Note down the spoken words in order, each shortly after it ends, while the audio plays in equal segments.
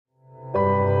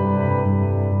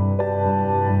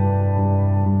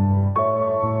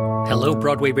Hello,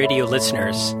 Broadway Radio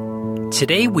listeners.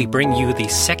 Today we bring you the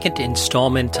second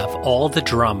installment of All the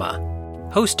Drama,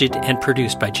 hosted and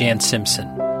produced by Jan Simpson.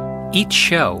 Each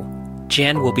show,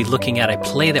 Jan will be looking at a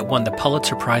play that won the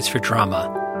Pulitzer Prize for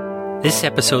Drama. This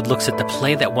episode looks at the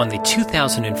play that won the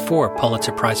 2004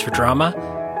 Pulitzer Prize for Drama,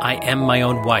 I Am My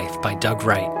Own Wife by Doug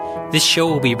Wright. This show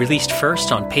will be released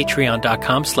first on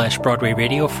patreon.com/Broadway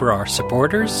Radio for our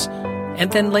supporters,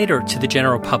 and then later to the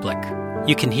general public.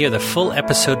 You can hear the full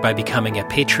episode by becoming a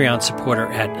Patreon supporter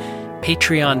at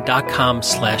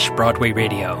patreon.com/Broadway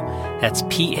Radio. That's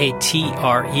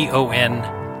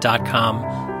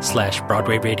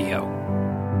patreon.com/Broadway Radio.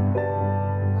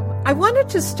 I wanted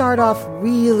to start off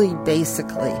really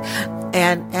basically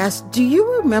and ask, do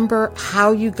you remember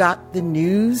how you got the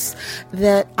news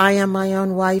that I Am My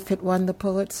Own Wife had won the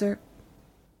Pulitzer?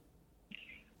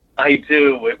 I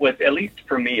do. It was, at least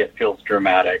for me, it feels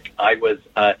dramatic. I was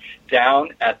down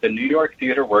at the New York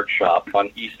Theater Workshop on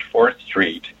East 4th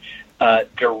Street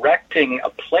directing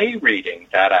a play reading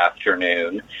that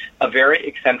afternoon, a very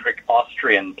eccentric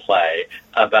Austrian play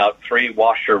about three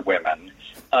washerwomen.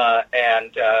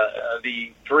 And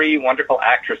the three wonderful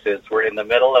actresses were in the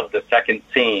middle of the second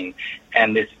scene,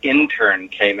 and this intern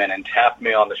came in and tapped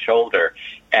me on the shoulder,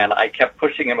 and I kept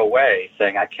pushing him away,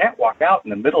 saying, I can't walk out in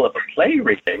the middle of a play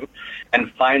reading.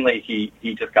 And finally, he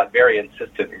just got very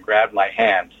insistent and grabbed my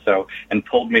hand and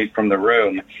pulled me from the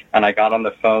room, and I got on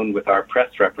the phone with our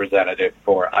press representative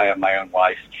for I Am My Own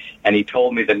Wife, and he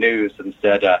told me the news and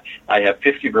said, I have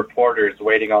 50 reporters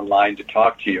waiting online to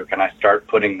talk to you. Can I start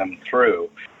putting them through?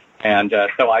 And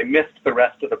so I missed the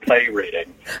rest of the play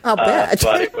reading. I'll bet.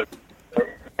 But it was,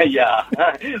 yeah,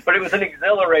 but it was an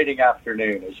exhilarating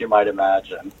afternoon, as you might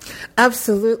imagine.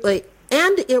 Absolutely.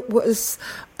 And it was,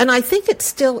 and I think it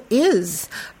still is,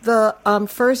 the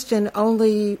first and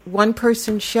only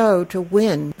one-person show to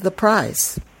win the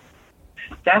prize.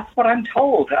 That's what I'm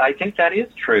told. I think that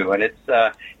is true, and it's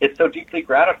so deeply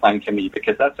gratifying to me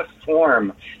because that's a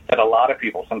form that a lot of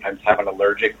people sometimes have an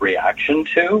allergic reaction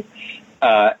to.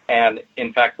 And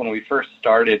in fact, when we first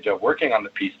started working on the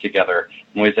piece together,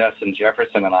 Moises and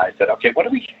Jefferson and I said, okay, what do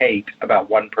we hate about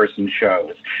one-person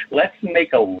shows? Let's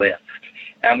make a list.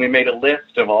 And we made a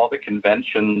list of all the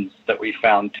conventions that we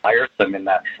found tiresome in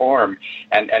that form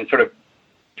and sort of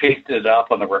pasted it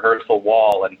up on the rehearsal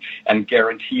wall and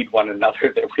guaranteed one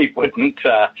another that we wouldn't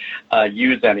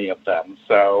use any of them.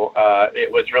 So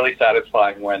it was really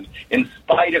satisfying when, in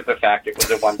spite of the fact it was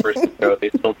a one-person show, they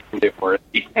still did it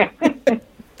worthy.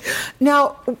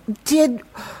 Now, did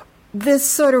this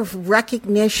sort of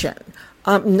recognition,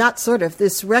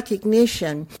 this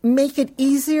recognition, make it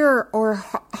easier or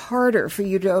harder for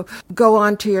you to go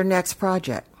on to your next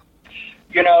project?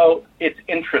 You know, it's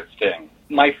interesting.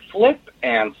 My flip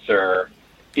answer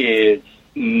is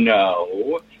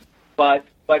no, but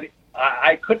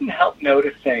I couldn't help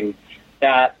noticing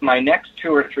that my next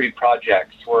two or three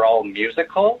projects were all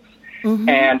musicals,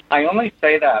 and I only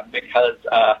say that because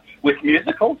with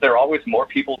musicals, there are always more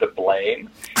people to blame.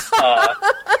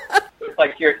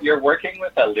 Like you're working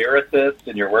with a lyricist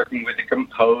and you're working with a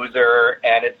composer,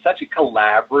 and it's such a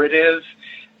collaborative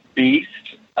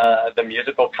beast, the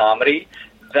musical comedy,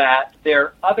 that there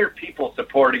are other people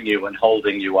supporting you and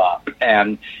holding you up,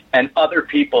 and other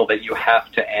people that you have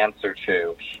to answer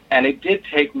to. And it did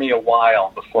take me a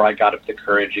while before I got up the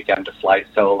courage again to fly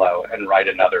solo and write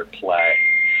another play.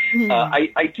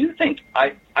 I do think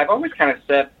I've always kind of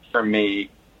said, for me,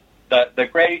 that the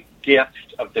great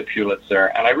gift of the Pulitzer,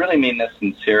 and I really mean this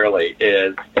sincerely,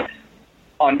 is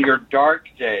on your dark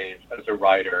days as a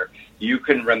writer, you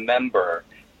can remember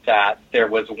that there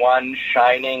was one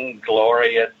shining,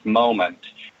 glorious moment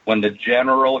when the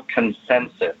general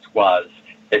consensus was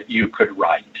that you could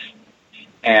write.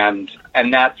 And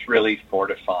that's really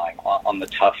fortifying on the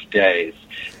tough days.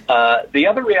 The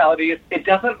other reality is it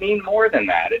doesn't mean more than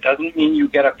that. It doesn't mean you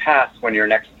get a pass when your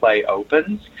next play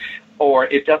opens, or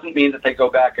it doesn't mean that they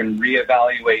go back and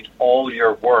reevaluate all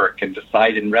your work and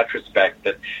decide in retrospect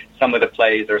that some of the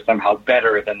plays are somehow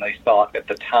better than they thought at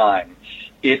the time.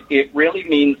 It really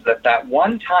means that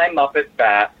one time up at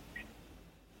bat,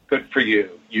 good for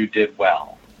you, you did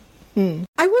well.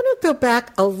 I want to go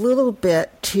back a little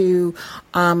bit to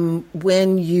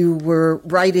when you were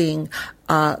writing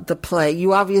the play.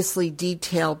 You obviously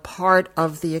detail part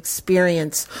of the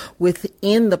experience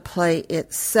within the play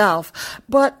itself,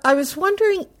 but I was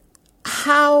wondering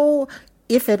how,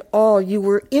 if at all, you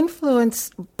were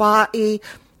influenced by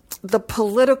the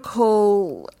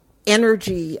political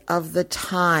energy of the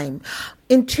time.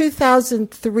 In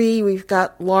 2003, we've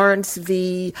got Lawrence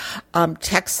v.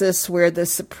 Texas, where the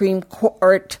Supreme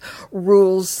Court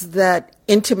rules that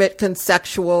intimate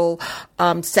consensual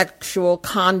sexual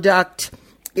conduct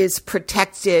is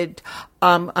protected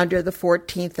under the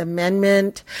 14th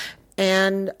Amendment.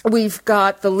 And we've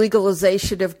got the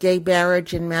legalization of gay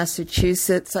marriage in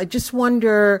Massachusetts. I just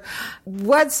wonder,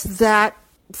 what's that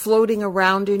floating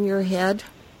around in your head?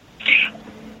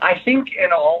 I think,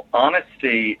 in all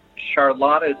honesty,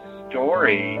 Charlotta's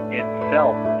story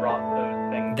itself brought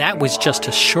those things. That was just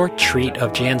a short treat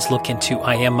of Jan's look into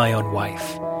I Am My Own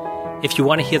Wife. If you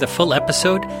want to hear the full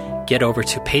episode, get over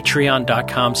to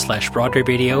patreon.com/Broadway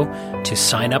Radio to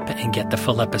sign up and get the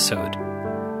full episode.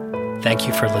 Thank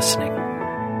you for listening.